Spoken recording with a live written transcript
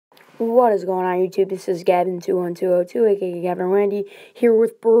What is going on, YouTube? This is Gavin21202, aka Gavin Randy, here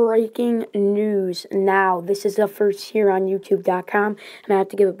with breaking news. Now, this is the first here on YouTube.com, and I have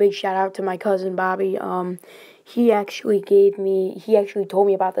to give a big shout out to my cousin Bobby. He actually told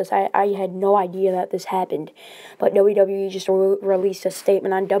me about this. I had no idea that this happened, but WWE just released a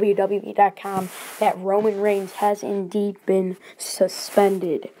statement on WWE.com that Roman Reigns has indeed been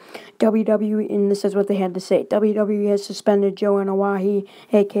suspended. WWE, and this is what they had to say. WWE has suspended Joanna Wahi,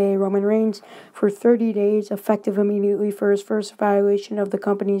 aka Roman Reigns, for 30 days, effective immediately for his first violation of the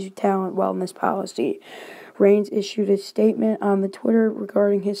company's talent wellness policy. Reigns issued a statement on the Twitter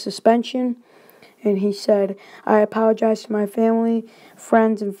regarding his suspension, and he said, "I apologize to my family,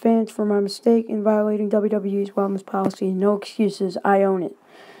 friends, and fans for my mistake in violating WWE's wellness policy. No excuses. I own it."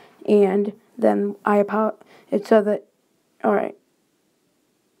 And then it said that, all right.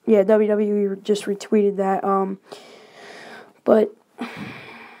 Yeah, WWE just retweeted that, but,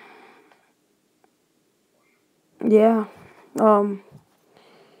 yeah, do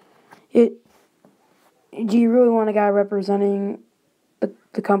you really want a guy representing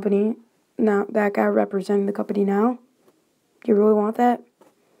the company now, that guy representing the company now? Do you really want that?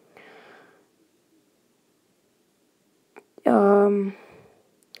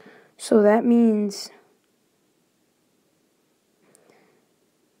 So that means,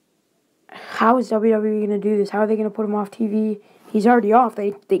 how is WWE going to do this? How are they going to put him off TV? He's already off.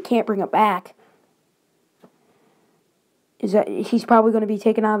 They can't bring him back. He's probably going to be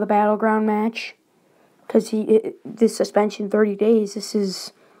taken out of the Battleground match? Because this suspension, 30 days, this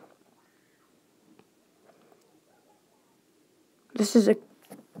is a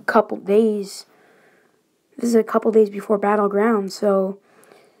couple days. This is a couple days before Battleground, so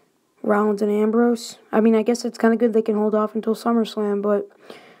Rollins and Ambrose. I mean, I guess it's kind of good they can hold off until SummerSlam, but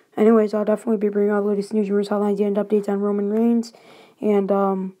anyways, I'll definitely be bringing out the latest news, rumors, headlines, and updates on Roman Reigns and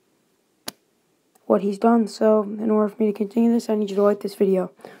what he's done. So, in order for me to continue this, I need you to like this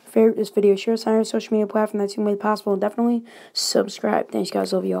video, favorite this video, share this on your social media platform that's the only way possible, and definitely subscribe. Thanks,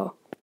 guys. Love you all.